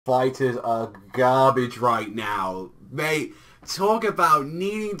Fighters are garbage right now. Mate, talk about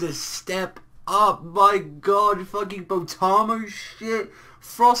needing to step up. My god, fucking Botamo shit.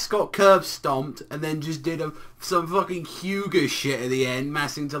 Frost got curb stomped and then just did some fucking Hyuga shit at the end,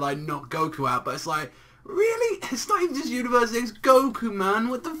 massing to like knock Goku out. But it's like, really? It's not even just Universe, it's Goku, man.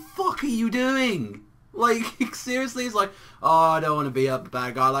 What the fuck are you doing? Like, seriously, it's like, oh, I don't want to be up a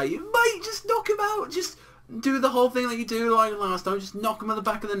bad guy. Like, mate, just knock him out. Just do the whole thing that you do like last time. Just knock him on the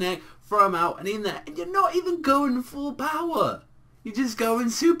back of the neck, throw him out, and in there. And you're not even going full power. You're just going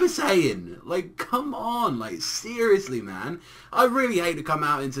Super Saiyan. Like, come on. Like, seriously, man. I really hate to come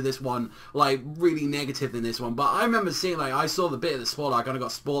out into this one, like, really negative in this one. But I remember seeing, like, I saw the bit of the spoiler. I kind of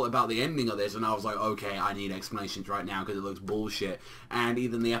got spoiled about the ending of this. And I was like, okay, I need explanations right now because it looks bullshit. And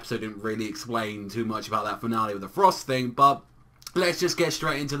even the episode didn't really explain too much about that finale with the Frost thing. But let's just get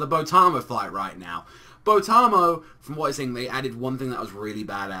straight into the Botamo fight right now. Botamo, from what I'm saying, they added one thing that was really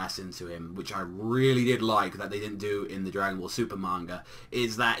badass into him, which I really did like that they didn't do in the Dragon Ball Super manga,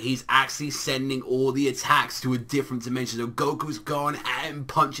 is that he's actually sending all the attacks to a different dimension. So Goku's going at him,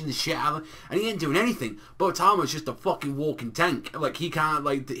 punching the shit out of him, and he ain't doing anything. Botamo's just a fucking walking tank. Like, he can't,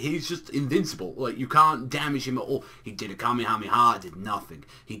 like, he's just invincible. Like, you can't damage him at all. He did a Kamehameha, did nothing.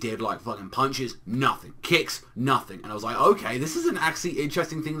 He did, like, fucking punches, nothing. Kicks, nothing. And I was like, okay, this is an actually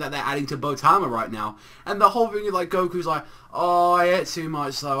interesting thing that they're adding to Botamo right now. And the whole thing is like, Goku's like, oh, I ate too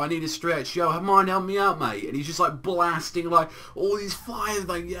much, so I need a stretch. Yo, mind help me out, mate. And he's just like blasting like all these fires,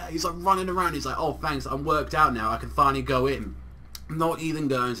 like, yeah, he's like running around. He's like, oh, thanks, I'm worked out now. I can finally go in. Not even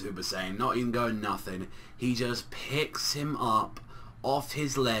going Super Saiyan, not even going nothing. He just picks him up off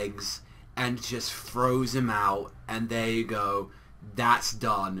his legs and just throws him out. And there you go. That's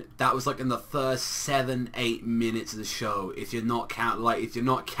done. That was like in the first 7-8 minutes of the show. If you're not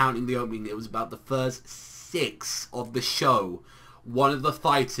counting the opening, it was about the first 6 of the show. One of the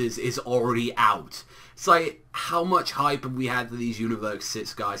fighters is already out. It's like, how much hype have we had for these Universe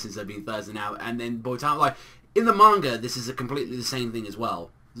 6 guys since they've been Thursday now? And then Botamo, like, in the manga, this is a completely the same thing as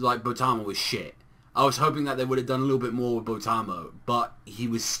well. Like, Botamo was shit. I was hoping that they would have done a little bit more with Botamo, but he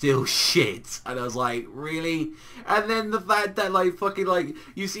was still shit. And I was like, really? And then the fact that, like, fucking, like,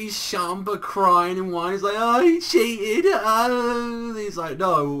 you see Champa crying and whining. He's like, oh, he cheated. Oh. He's like,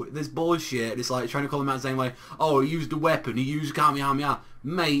 no, this bullshit. It's like trying to call him out saying, like, oh, he used a weapon. He used Kamehameha.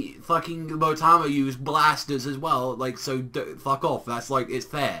 Mate, fucking Botamo used blasters as well. Like, so fuck off. That's like, it's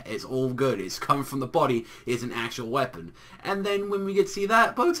fair. It's all good. It's coming from the body. It's an actual weapon. And then when we get to see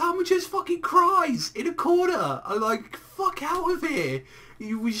that, Botamo just fucking cries in a corner. I'm like, fuck out of here.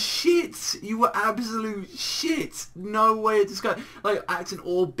 You were shit. You were absolute shit. No way to discuss. Like, acting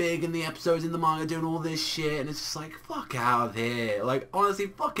all big in the episodes in the manga, doing all this shit. And it's just like, fuck out of here. Like, honestly,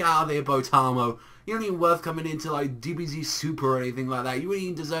 fuck out of here, Botamo. You don't even worth coming into like DBZ Super or anything like that. You wouldn't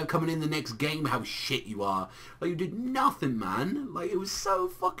even deserve coming in the next game how shit you are. Like, you did nothing, man. Like, it was so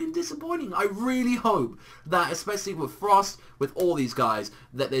fucking disappointing. I really hope that, especially with Frost, with all these guys,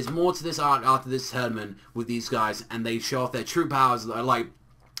 that there's more to this arc after this tournament with these guys and they show off their true powers, like,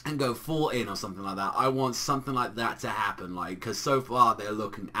 and go full in or something like that. I want something like that to happen, like, because so far they're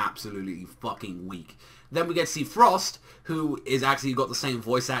looking absolutely fucking weak. Then we get to see Frost, who is actually got the same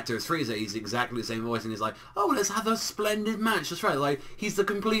voice actor as Frieza. He's exactly the same voice, and he's like, oh, let's have a splendid match. That's right. Like, he's the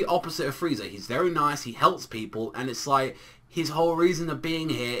complete opposite of Frieza. He's very nice. He helps people, and it's like, his whole reason of being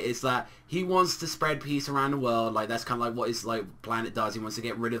here is that he wants to spread peace around the world. Like, that's kind of like what his, like, planet does. He wants to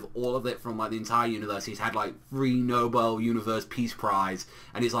get rid of all of it from, like, the entire universe. He's had, like, 3 Nobel Universe Peace Prize,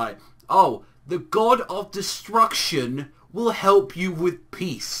 and he's like, oh, the god of destruction will help you with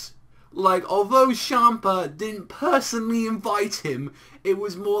peace. Like, although Champa didn't personally invite him, it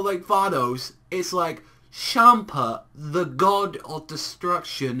was more like Vados. It's like, Champa, the god of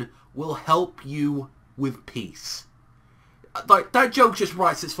destruction, will help you with peace. Like, that joke just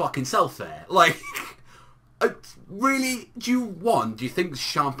writes its fucking self there. Like, really, do you think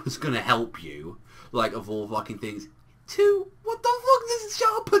Champa's gonna help you? Like, of all fucking things. 2, what the fuck does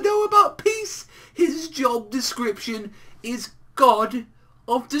Champa know about peace? His job description is God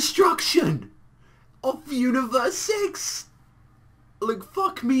of Destruction of Universe 6. Like,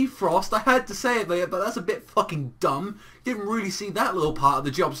 fuck me, Frost. I had to say it there, but that's a bit fucking dumb. You didn't really see that little part of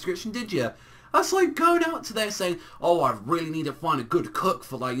the job description, did you? That's like going out to there saying, oh, I really need to find a good cook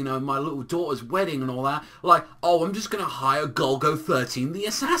for, like, you know, my little daughter's wedding and all that. Like, oh, I'm just gonna hire Golgo 13 the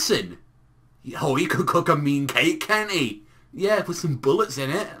assassin. Oh, he could cook a mean cake, can't he? Yeah, with some bullets in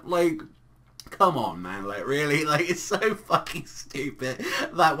it. Like, come on, man. Like, really? Like, it's so fucking stupid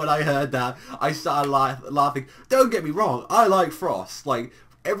that when I heard that, I started laughing. Don't get me wrong. I like Frost. Like,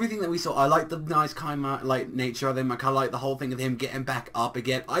 everything that we saw, I like the nice kind of like nature of him. I kind of like the whole thing of him getting back up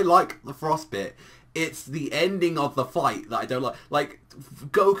again. I like the Frost bit. It's the ending of the fight that I don't like. Like,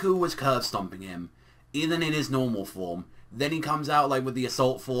 Goku was curve stomping him, even in his normal form. Then he comes out like with the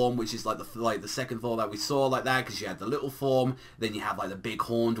assault form, which is like the second form that we saw like that, because you had the little form, then you have like the big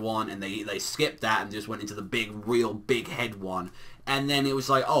horned one, and they skipped that and just went into the real big head one. And then it was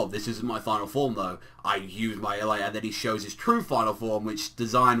like, oh, this isn't my final form though. I use my and then he shows his true final form, which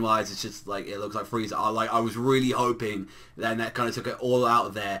design wise, it's just like it looks like Frieza. I was really hoping, and that kind of took it all out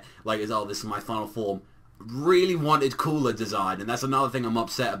of there. Like, oh, this is my final form. Really wanted cooler design, and that's another thing I'm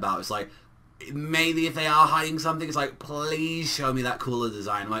upset about. It's like, maybe if they are hiding something, it's like, please show me that cooler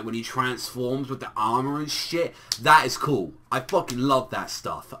design. Like when he transforms with the armor and shit, that is cool. I fucking love that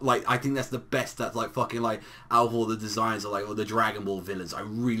stuff. Like, I think that's the best. That's like fucking like out of all the designs of like all the Dragon Ball villains. I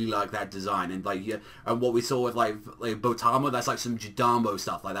really like that design. And like, yeah, and what we saw with like Botama, that's like some Jidambo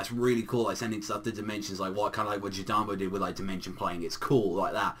stuff. Like, that's really cool. Like sending stuff to dimensions, like what kind of like what Jidambo did with like dimension playing. It's cool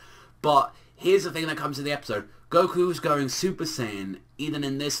like that. But here's the thing that comes to the episode. Goku's going Super Saiyan, even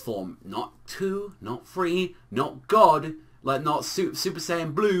in this form. Not 2, not 3, not God, like not Super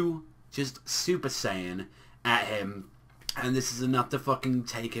Saiyan Blue, just Super Saiyan at him. And this is enough to fucking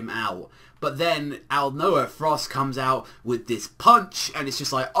take him out. But then, out of nowhere, Frost comes out with this punch, and it's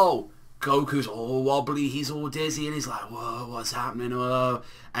just like, oh, Goku's all wobbly, he's all dizzy, and he's like, whoa, what's happening? Whoa.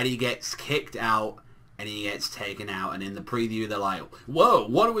 And he gets kicked out. And he gets taken out, and in the preview they're like, whoa,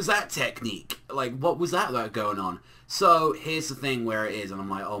 what was that technique? Like, what was that going on? So, here's the thing where it is, and I'm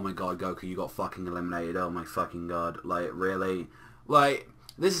like, oh my god, Goku, you got fucking eliminated, oh my fucking god, like, really? Like,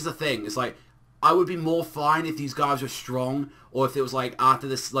 this is the thing, it's like, I would be more fine if these guys were strong, or if it was like, after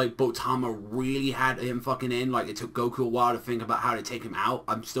this, like, Botama really had him fucking in, like, it took Goku a while to think about how to take him out.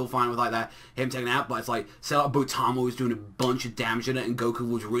 I'm still fine with, like, that, him taking out, but it's like, say, like, Botama was doing a bunch of damage in it, and Goku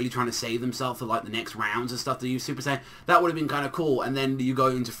was really trying to save himself for, like, the next rounds and stuff to use Super Saiyan, that would have been kind of cool. And then you go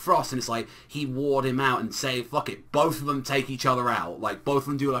into Frost, and it's like, he ward him out and say, fuck it, both of them take each other out. Like, both of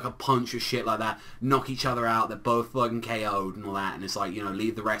them do, like, a punch or shit like that, knock each other out, they're both fucking KO'd and all that, and it's like, you know,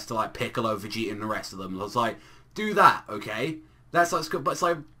 leave the rest to, like, Piccolo, Vegeta, and the rest of them. It's like, do that, okay? That's like good, but it's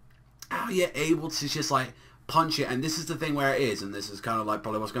like, how are you able to just like punch it? And this is the thing where it is, and this is kind of like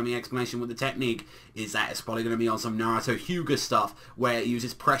probably what's going to be an explanation with the technique, is that it's probably going to be on some Naruto Hyuga stuff where it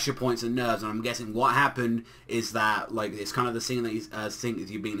uses pressure points and nerves. And I'm guessing what happened is that like it's kind of the scene that you think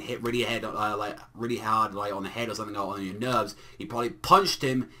if you've been hit really like really hard like on the head or something, or on your nerves. He probably punched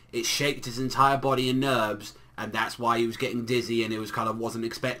him. It shaked his entire body in nerves. And that's why he was getting dizzy, and it was kind of wasn't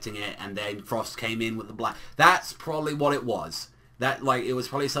expecting it, and then Frost came in with the black. That's probably what it was. That, like, it was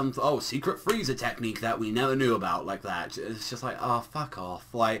probably some, oh, secret Frieza technique that we never knew about, like that. It's just like, oh, fuck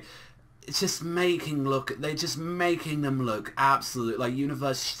off. Like, it's just they're just making them look absolute, like,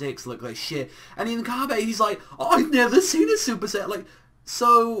 Universe 6 look like shit. And in Kabe, he's like, oh, I've never seen a Super Saiyan. Like,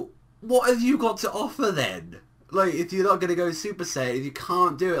 so, what have you got to offer then? Like, if you're not going to go Super Saiyan, if you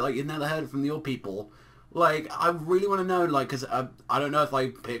can't do it, like, you've never heard it from your people. Like, I really want to know, like, because I don't know if,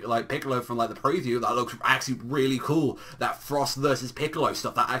 like, Piccolo from, like, the preview, that looks actually really cool. That Frost versus Piccolo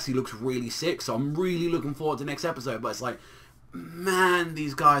stuff, that actually looks really sick. So I'm really looking forward to the next episode. But it's like, man,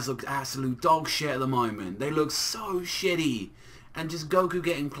 these guys look absolute dog shit at the moment. They look so shitty. And just Goku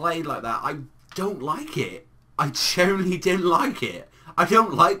getting played like that, I don't like it. I genuinely didn't like it. I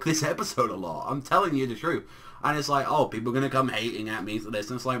don't like this episode a lot. I'm telling you the truth. And it's like, oh, people are going to come hating at me for this.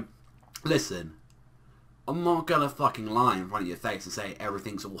 And it's like, listen, I'm not gonna fucking lie in front of your face and say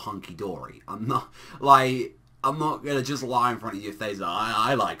everything's all hunky-dory. I'm not gonna just lie in front of your face that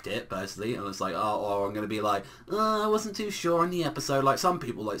I liked it, personally, and it's like, oh, or I'm gonna be like, I wasn't too sure in the episode, like some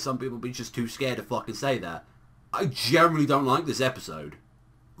people be just too scared to fucking say that. I generally don't like this episode.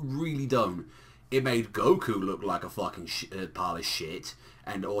 Really don't. It made Goku look like a fucking pile of shit,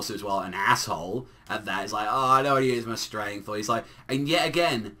 and also as well an asshole at that. It's like, oh, I know what he is my strength, or he's like, and yet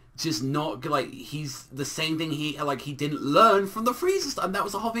again, just not, like, he's the same thing he didn't learn from the Frieza stuff, and that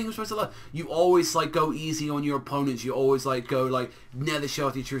was the whole thing he was supposed to learn. You always, like, go easy on your opponents, you always, like, go, like, never show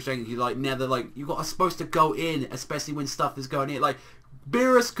off your true strength, you, like, never, like, are supposed to go in, especially when stuff is going in, like,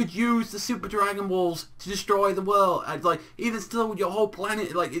 Beerus could use the Super Dragon Balls to destroy the world, and, like, even still, your whole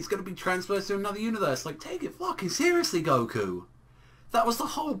planet, like, it's gonna be transferred to another universe, like, take it fucking seriously, Goku. That was the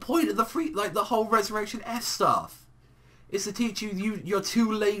whole point of the whole Resurrection F stuff. Is to teach you're too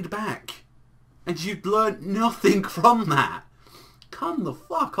laid back. And you've learned nothing from that. Come the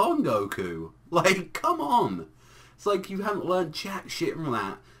fuck on, Goku. Like, come on. It's like you haven't learned jack shit from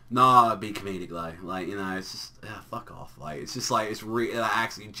that. Nah, it'd be comedic though. Like, you know, it's just, fuck off. Like, it's just like, that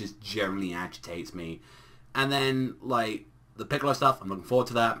actually just generally agitates me. And then, like, the Piccolo stuff, I'm looking forward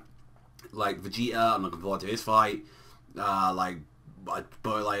to that. Like Vegeta, I'm looking forward to his fight.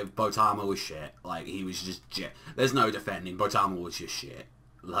 Botama was shit. Like, he was just there's no defending. Botama was just shit.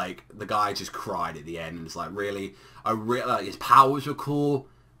 Like, the guy just cried at the end, and it's like, really, like, his powers were cool,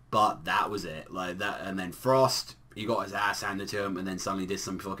 but that was it. Like that, and then Frost, he got his ass handed to him, and then suddenly did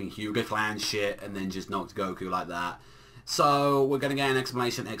some fucking Hyuga clan shit, and then just knocked Goku like that. So we're gonna get an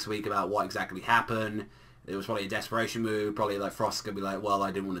explanation next week about what exactly happened. It was probably a desperation move. Probably like Frost's gonna be like, well,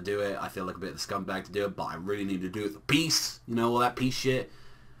 I didn't want to do it. I feel like a bit of a scumbag to do it, but I really need to do it for peace. You know, all that peace shit.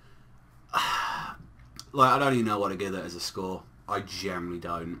 Like, I don't even know what to give it as a score. I generally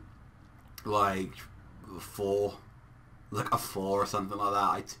don't. Like, a 4. Like a 4 or something like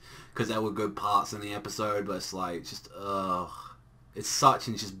that. Because there were good parts in the episode, but it's like, just, ugh. It's such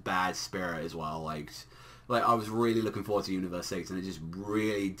in just bad spirit as well. Like, I was really looking forward to Universe 6, and it just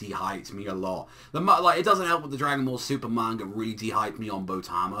really de-hyped me a lot. Like, it doesn't help with the Dragon Ball Super manga really de-hyped me on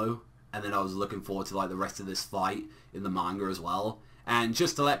Botamo, and then I was looking forward to, like, the rest of this fight in the manga as well. And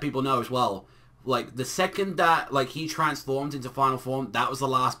just to let people know as well, like, the second that, like, he transformed into final form, that was the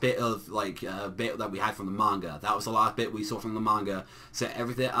last bit of, like, bit that we had from the manga. That was the last bit we saw from the manga. So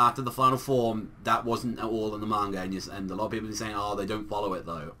everything after the final form, that wasn't at all in the manga. And a lot of people are saying, oh, they don't follow it,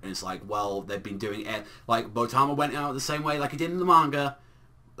 though. And it's like, well, they've been doing it. Like, Botama went out the same way like he did in the manga.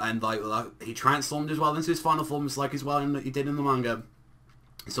 And, like he transformed as well into his final forms like as well he did in the manga.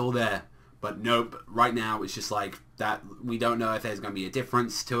 It's all there. But nope, right now it's just like that. We don't know if there's going to be a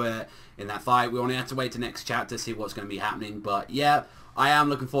difference to it in that fight. We only have to wait to next chapter to see what's going to be happening. But yeah, I am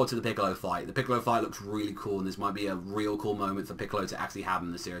looking forward to the Piccolo fight. The Piccolo fight looks really cool, and this might be a real cool moment for Piccolo to actually have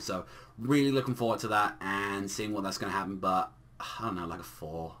in the series. So really looking forward to that and seeing what that's going to happen. But I don't know, like a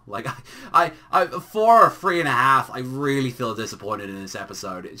 4. Like, a 4 or 3.5. I really feel disappointed in this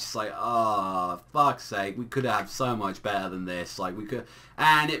episode. It's just like, oh, fuck's sake. We could have so much better than this. Like, we could...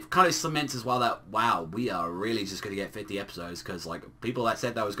 And it kind of cements as well that, wow, we are really just going to get 50 episodes. Because, like, people that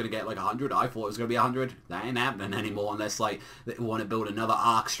said that was going to get, like, 100, I thought it was going to be 100. That ain't happening anymore unless, like, they want to build another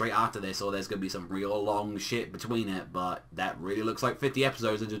arc straight after this. Or there's going to be some real long shit between it. But that really looks like 50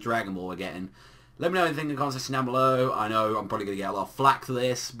 episodes of the Dragon Ball we're getting. Let me know anything in the comment section down below. I know I'm probably going to get a lot of flack for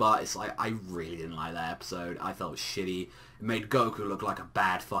this, but it's like, I really didn't like that episode. I felt shitty. It made Goku look like a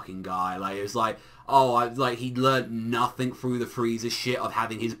bad fucking guy. Like, it was like, oh, like, he learned nothing through the Frieza shit of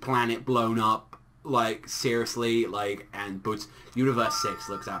having his planet blown up. Like, seriously, like, but Universe 6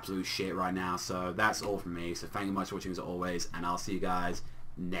 looks absolute shit right now. So that's all from me. So thank you much for watching as always, and I'll see you guys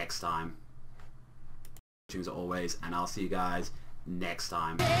next time. As always, and I'll see you guys next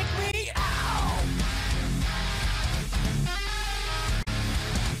time.